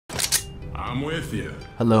I'm with you.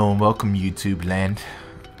 Hello and welcome YouTube land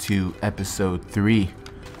to episode 3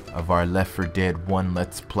 of our Left 4 Dead 1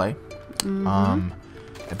 Let's Play.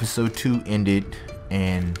 Episode 2 ended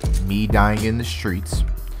in me dying in the streets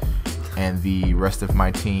and the rest of my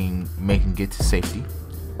team making it to safety.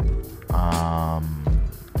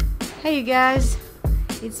 Hey you guys,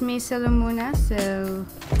 it's me Solomona. So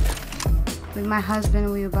with my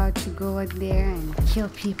husband we're about to go out there and kill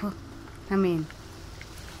people. I mean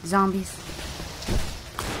zombies.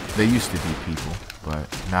 They used to be people, but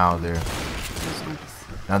now they're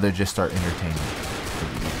just our entertainment.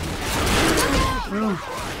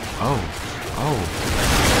 Oh.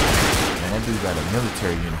 Man, that dude got a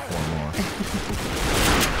military uniform on.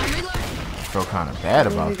 I felt kind of bad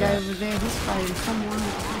about that. Over there, he's fighting someone.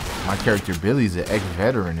 My character Billy's an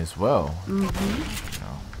ex-veteran as well. You know,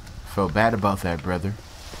 felt bad about that, brother.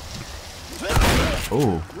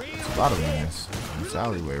 Oh, there's a lot of them in this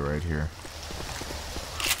alleyway right here.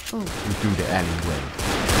 We through the alleyway.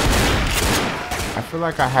 I feel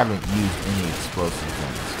like I haven't used any explosives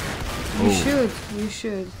on this game. You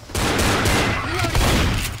should.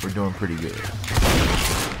 We're doing pretty good.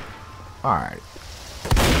 Alright.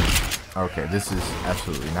 Okay, this is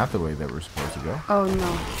absolutely not the way that we're supposed to go. Oh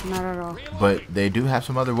no, not at all. But they do have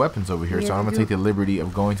some other weapons over here, so I'm gonna take the liberty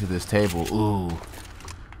of going to this table. Ooh,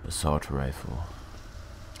 assault rifle.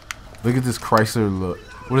 Look at this Chrysler.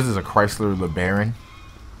 What is this? A Chrysler LeBaron?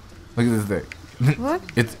 Look at this thing. What?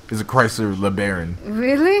 It's a Chrysler LeBaron.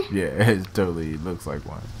 Really? Yeah, it totally looks like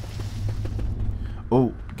one.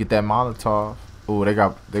 Oh, get that Molotov. Oh, they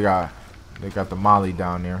got the Molly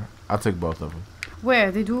down there. I'll take both of them.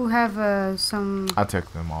 Where? They do have some. I'll take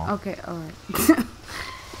them all. Okay, alright.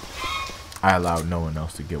 I allowed no one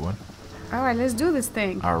else to get one. Alright, let's do this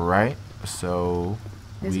thing. Alright, so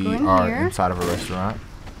Let's we go in are here. inside of a restaurant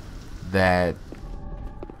that,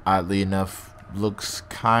 oddly enough, looks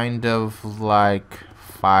kind of like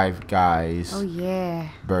Five Guys. Oh yeah.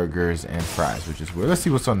 Burgers and fries, which is weird. Let's see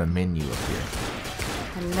what's on the menu up here.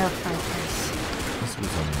 I love Five Guys. Let's see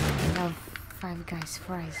what's on the menu. I love Five Guys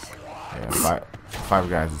fries. Yeah, Five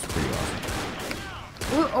Guys is pretty awesome.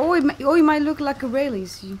 It might look like a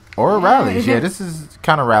Rally's. Or a Rally's. Yeah, this is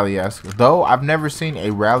kind of Rally-esque. Though I've never seen a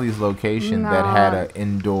Rally's location that had an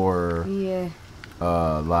indoor. Yeah.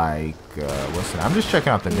 What's it? I'm just checking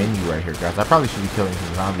out the menu right here, guys. I probably should be killing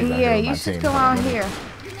some zombies. Yeah, you should come out here.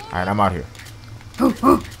 All right, I'm out here.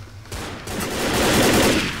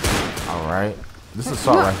 All right. This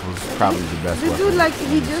assault rifle is probably the best weapon. The dude, like,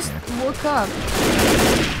 he just woke up.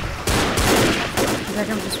 Like,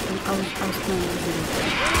 I was playing with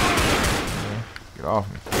him. Get off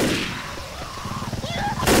me.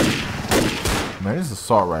 Man, this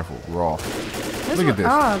assault rifle raw. Look at this.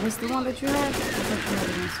 Oh, this the one that you had? I thought you had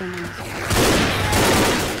it on someone else.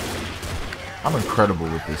 I'm incredible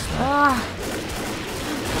with this thing.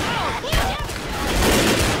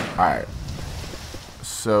 Alright.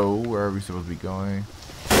 So, where are we supposed to be going?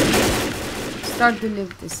 Start the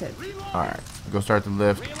lift, they said. Alright. Go start the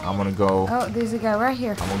lift. I'm gonna go. Oh, there's a guy right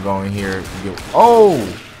here. I'm gonna go in here. Oh!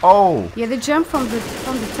 Yeah, they jumped from the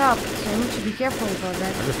top, so I need to be careful about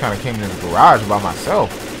that. I just kind of came in the garage by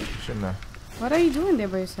myself. Shouldn't have. What are you doing there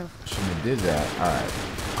by yourself? Shouldn't have did that. Alright.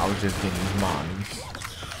 I was just getting these mollies.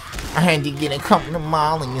 I had to get a couple of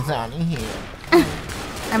mollies out of here.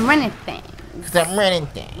 I'm running things.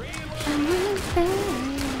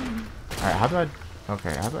 Alright, how do I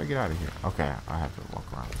get out of here? Okay, I have to walk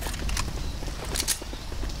around.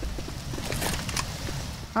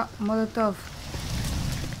 Oh, Molotov.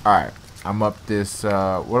 Alright, I'm up this,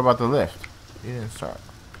 what about the lift? You didn't start.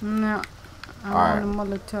 No, I want a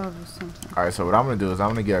Molotov or something. Alright, so what I'm going to do is I'm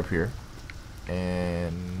going to get up here.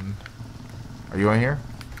 And, are you in here?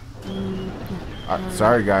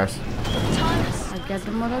 Sorry, guys. I got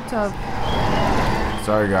the Molotov.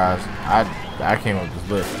 Sorry, guys. I came up this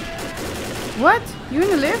lift. What? You in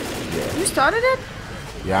the lift? Yeah. You started it?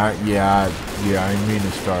 Yeah, I didn't mean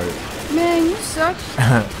to start it. Man, you suck.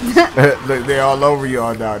 Look, they're all over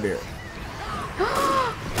y'all down there.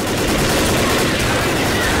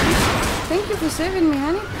 Thank you for saving me,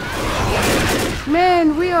 honey.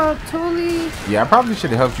 Man, we are totally... Yeah, I probably should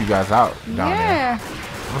have helped you guys out down there. Yeah.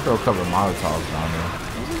 I'm gonna throw a couple of Molotovs down there.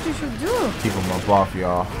 That's what you should do. Keep them up off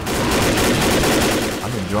y'all.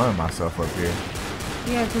 I'm enjoying myself up here.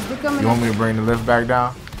 Yeah, because they're coming. You want me to bring the lift back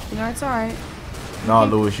down? No, it's alright. No,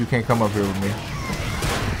 Louis, you can't come up here with me.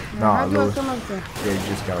 No, how do Louis. I come up there? Yeah, you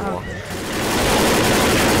just gotta walk in.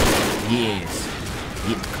 Yes.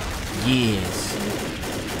 Yes.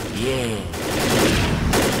 Yeah.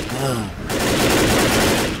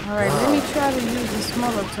 Alright, let me try to use this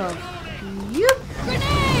Molotov. Yup!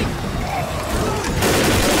 Grenade!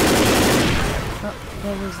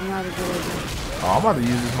 is not a good idea. Oh, I'm about to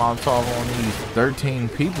use this Molotov on these 13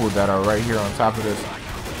 people that are right here on top of this.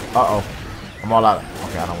 Uh-oh. I'm all out.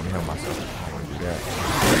 Okay, I don't want to heal myself. I don't want to do that.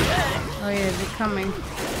 Oh, yeah, they're coming.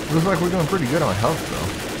 Looks like we're doing pretty good on health, though.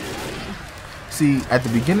 See, at the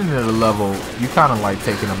beginning of the level, you kind of like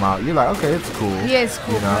taking them out. You're like, okay, it's cool. Yeah, it's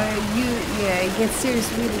cool, you know? but it gets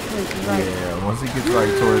serious really quick, right? Yeah, once it gets like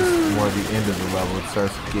towards more the end of the level, it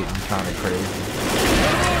starts getting kind of crazy.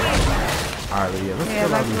 Alright, yeah, let's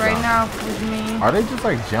kill all these right zombies. now with me. Are they just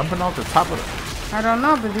like jumping off the top of the... I don't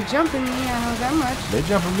know, but they're jumping me, I know that much. They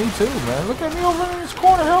jumping me too, man. Look at me over in this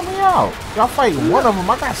corner, help me out. Y'all fighting one of them,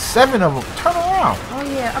 I got 7 of them. Turn around. Oh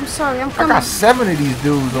yeah, I'm sorry, I'm coming. I got 7 of these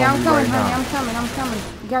dudes on me right now. I'm coming.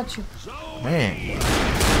 Got you. Man.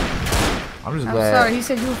 I'm just glad. I'm sorry, he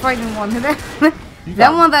said you were fighting one.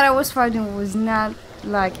 That one that I was fighting was not,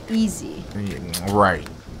 like, easy. Right.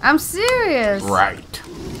 I'm serious. Right.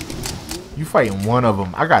 You fighting one of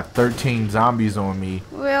them. I got 13 zombies on me.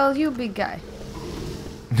 Well, you big guy.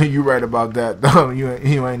 You right about that, though. You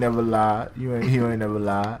ain't never lied. You ain't never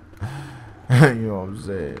lied. You know what I'm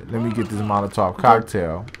saying? Let me get this Molotov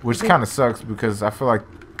cocktail, which kind of sucks because I feel like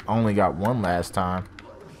I only got one last time.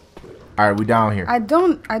 All right, we down here. I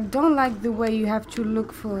don't like the way you have to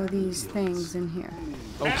look for these things in here.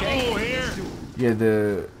 Okay. Yeah,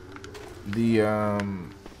 the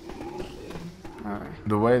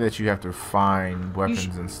way that you have to find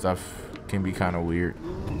weapons and stuff can be kind of weird.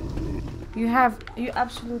 You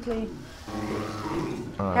absolutely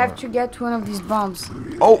have to get one of these bombs.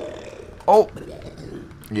 Oh.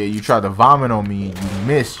 Yeah, you tried to vomit on me. You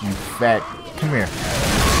missed, you fat. Come here.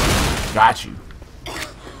 Got you.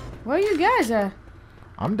 Where you guys at?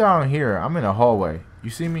 I'm down here. I'm in a hallway.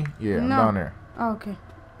 You see me? Yeah, I'm down there. Oh, okay.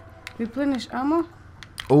 Replenish ammo?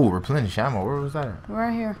 Oh, replenish ammo. Where was that at?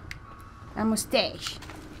 Right here. Ammo stash.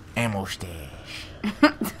 Ammo stash.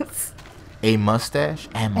 A mustache?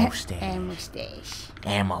 Ammo stash. Ammo stash.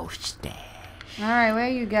 Ammo stash. Alright, where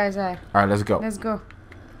you guys at? Alright, let's go. Let's go.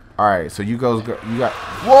 Alright, so you got...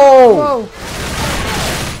 Whoa! Whoa!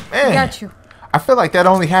 Man, Got you. I feel like that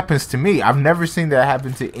only happens to me. I've never seen that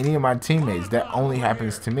happen to any of my teammates. That only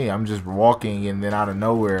happens to me. I'm just walking and then out of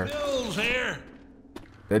nowhere...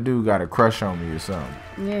 That dude got a crush on me or something.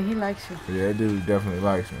 Yeah, he likes you. Yeah, that dude definitely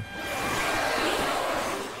likes me.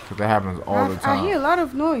 Cause that happens all the time. I hear a lot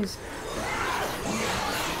of noise.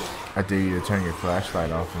 I dare you to turn your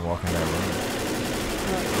flashlight off and walk in that room.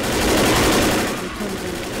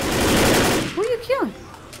 Who are you killing?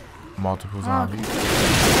 Multiple zombies.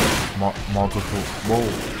 Multiple.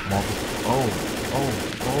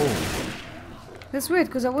 Oh. That's weird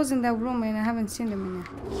because I was in that room and I haven't seen them in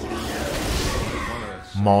there.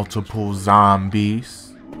 Multiple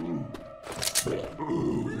zombies.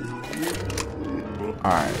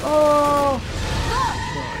 Alright. Oh!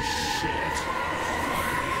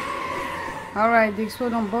 Alright, they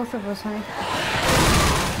explode on both of us, honey.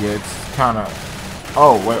 Yeah, it's kind of...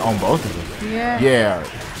 Oh, wait, on both of us? Yeah.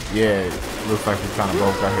 Yeah, looks like we kind of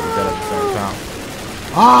both got hit with that at the same time.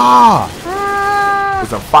 Ah!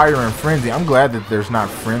 It's a fire and frenzy. I'm glad that there's not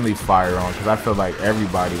friendly fire on, because I feel like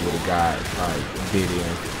everybody would have got like bit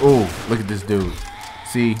in. Ooh, look at this dude.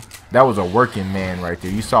 See, that was a working man right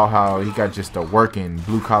there. You saw how he got just a working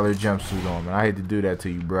blue collar jumpsuit on, man. I hate to do that to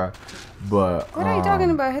you, bruh. But what are you talking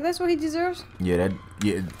about? That's what he deserves? Yeah,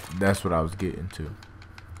 that's what I was getting to.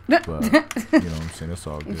 But you know what I'm saying? It's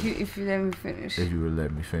all good. If you let me finish. If you would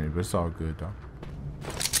let me finish, but it's all good though.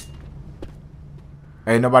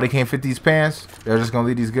 Hey, nobody can't fit these pants? They're just gonna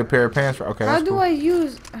leave these good pair of pants for okay. How do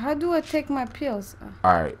I take my pills?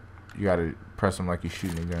 Alright. You gotta press them like you're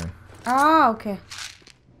shooting a gun. Ah, okay.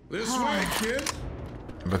 This way, kid.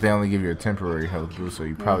 But they only give you a temporary health boost, so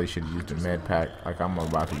you probably should use the med pack like I'm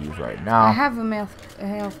about to use right now. I have a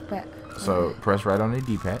health pack. So press right on the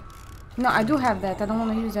D-pad. No, I do have that. I don't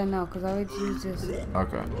want to use that now because I already used this.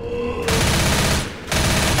 Okay.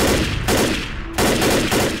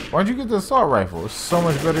 Why'd you get the assault rifle? It's so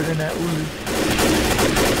much better than that Uzi.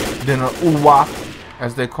 Than an UWA,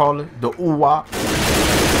 as they call it. The UWA.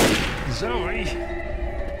 Zoe.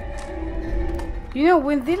 You know,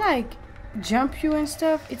 when they like jump you and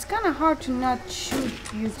stuff, it's kind of hard to not shoot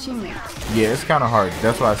your teammates. Yeah, it's kind of hard.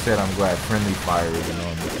 That's why I said I'm glad friendly fire isn't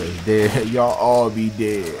on because y'all all be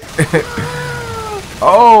dead.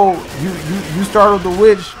 Oh, you startled the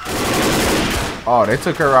witch. Oh, they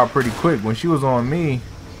took her out pretty quick. When she was on me.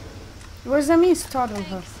 What does that mean, startle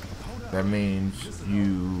her? That means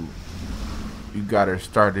you got her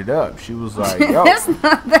started up. She was like, yo. That's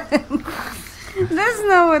not that. That's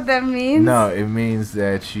not what that means. No, it means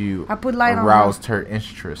that you I put light aroused her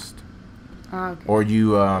interest. Okay. Or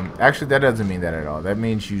you, actually, that doesn't mean that at all. That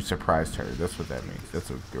means you surprised her. That's what that means. That's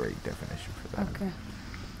a great definition for that. Okay.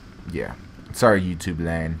 Yeah. Sorry, YouTube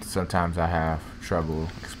land. Sometimes I have trouble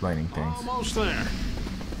explaining things. Almost there.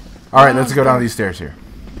 All right, let's go down these stairs here.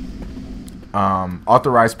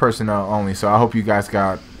 Authorized personnel only. So I hope you guys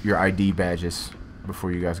got your ID badges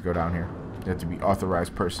before you guys go down here. You have to be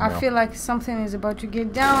authorized personnel. I feel like something is about to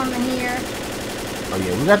get down here. Oh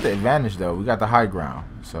yeah, we got the advantage though. We got the high ground,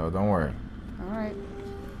 so don't worry. All right.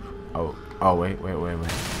 Oh wait.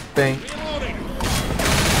 Think.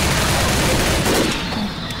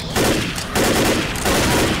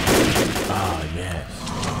 Oh yes.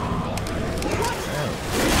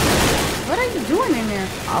 What are you doing in there?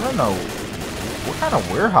 I don't know. What kind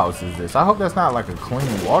of warehouse is this? I hope that's not like a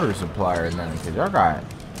clean water supplier or nothing, because y'all got,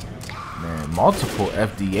 man, multiple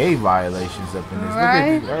FDA violations up in this.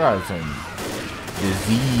 Right. Look at, y'all got some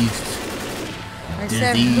diseased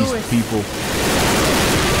people.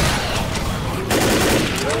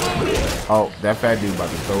 Oh, that fat dude about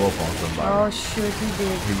to throw up on somebody. Oh shoot, he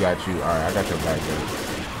did. He got you. Alright, I got your back there.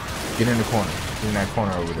 Get in the corner. Get in that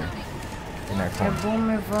corner over there. Get in that corner.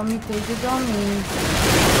 Yeah,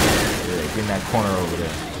 get in that corner over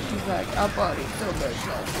there. He's like, I bought it so much.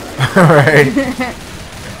 Right?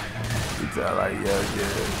 He tell like, yo, dude.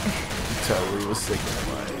 He totally was sick in the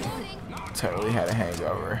money. Totally had a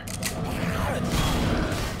hangover.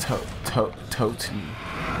 Totally.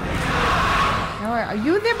 Alright, are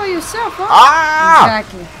you there by yourself, huh? Ah!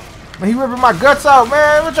 Exactly. Man, he ripping my guts out,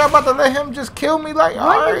 man. What y'all about to let him just kill me? Like, Why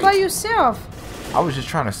are you by alright. yourself? I was just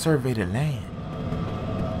trying to survey the land.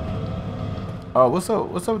 Oh, what's up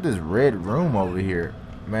with this red room over here?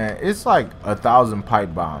 Man, it's like 1,000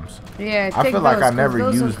 pipe bombs. Yeah, I take feel like those, I 'cause never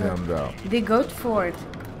those are used good. them though. They go for it.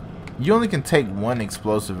 You only can take one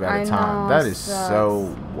explosive at a time. know, That is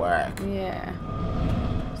so whack. Yeah.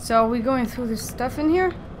 So are we going through this stuff in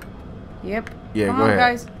here? Yep. Yeah, Come go on, ahead.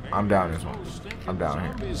 guys. I'm down this one. I'm down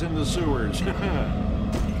here. Zombies in the sewers.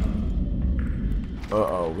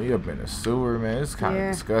 Uh-oh, we up in the sewer, man. It's kind of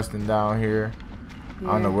Yeah. disgusting down here. I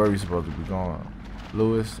don't know Yeah. where we supposed to be going.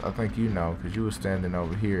 Lewis, I think you know, because you were standing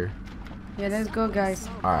over here. Yeah, let's go, guys.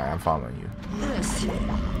 Alright, I'm following you.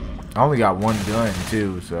 I only got one gun,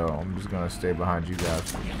 too, so I'm just going to stay behind you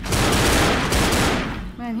guys.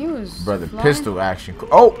 Man, he was Brother, flying. pistol action.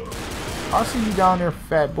 Oh! I see you down there,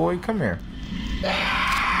 fat boy. Come here. Yeah,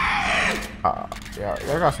 I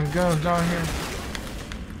got some guns down here.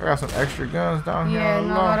 I got some extra guns down here. Yeah, on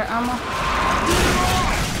the no low. lot of ammo.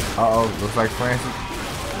 Uh-oh, looks like Francis.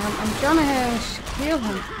 I'm trying to kill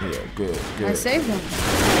him. Yeah, good. I saved him.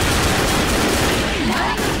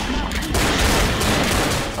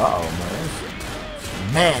 Uh-oh, man. It's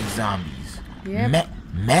mad zombies. Yep.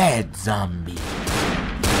 Mad zombie.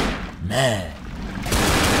 Mad.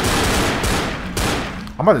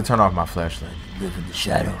 I'm about to turn off my flashlight. Live in the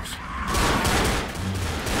shadows.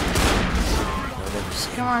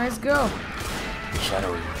 Come on, let's go.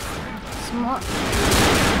 Shadows. Smart.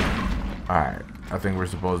 Alright. I think we're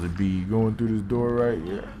supposed to be going through this door, right?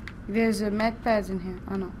 Yeah. There's a med pads in here.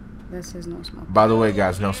 Oh no, that says no smoke. By the way,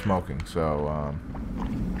 guys, no smoking. So,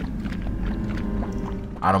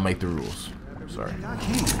 I don't make the rules. Sorry.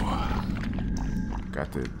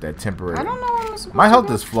 Got that temporary. I don't know what I'm supposed My to health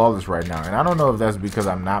do. is flawless right now, and I don't know if that's because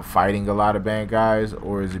I'm not fighting a lot of bad guys,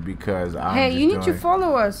 or is it because I'm Hey, just you need doing... to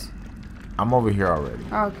follow us. I'm over here already.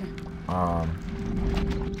 Oh, okay.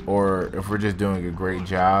 Or if we're just doing a great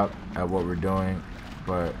job at what we're doing,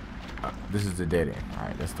 but this is the dead end. All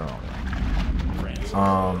right, that's the wrong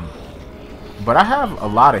one. But I have a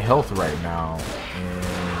lot of health right now, and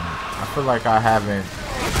I feel like I haven't.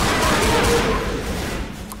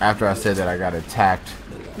 After I said that, I got attacked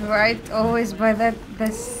Right, always by that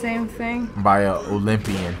same thing. by a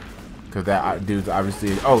Olympian, because that dude's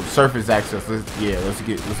obviously. Oh, surface access. Let's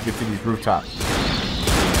get to these rooftops.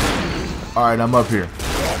 All right, I'm up here.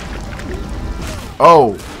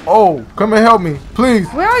 Oh, come and help me, please.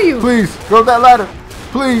 Where are you? Please, go up that ladder,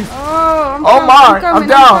 please. Oh, I'm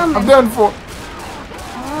down. I'm done for. Oh,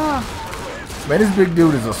 Man, this big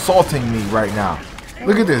dude is assaulting me right now.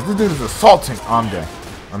 Look at this. This dude is assaulting. Oh, I'm dead.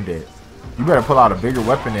 I'm dead. You better pull out a bigger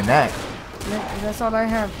weapon than that. that's all I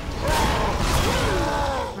have.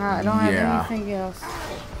 I don't have anything else.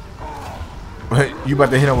 You about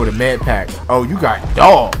to hit him with a med pack. Oh, you got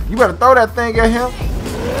dog. You better throw that thing at him.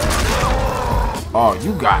 Oh,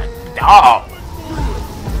 you got dog.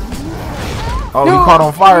 Oh, No. he caught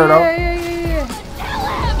on fire though. Yeah.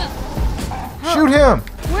 Shoot him.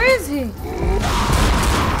 Where is he?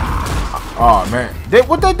 Oh man,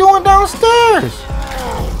 what they doing downstairs?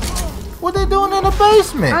 What they doing in the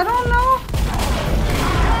basement? I don't know.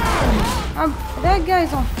 That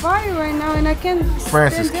guy's on fire right now, and I can't.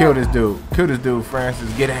 Francis, stand kill up. this dude. Kill this dude,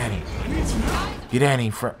 Francis. Get at him. Get at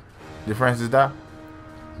him, Did Francis die?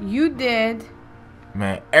 You did.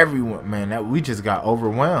 Man, everyone, man, we just got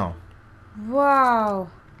overwhelmed. Wow.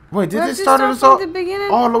 Wait, did We this have to start start us from all, the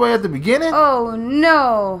beginning? all the way at the beginning? Oh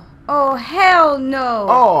no. Oh hell no.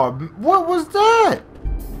 Oh, what was that?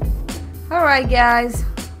 All right, guys.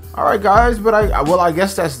 All right, guys, but I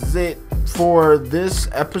guess that's it for this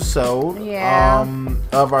episode. Yeah.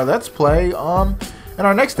 Of our Let's Play. In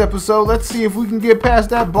our next episode, let's see if we can get past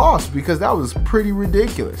that boss, because that was pretty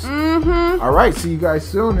ridiculous. Mm-hmm. All right, see you guys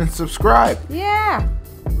soon and subscribe. Yeah.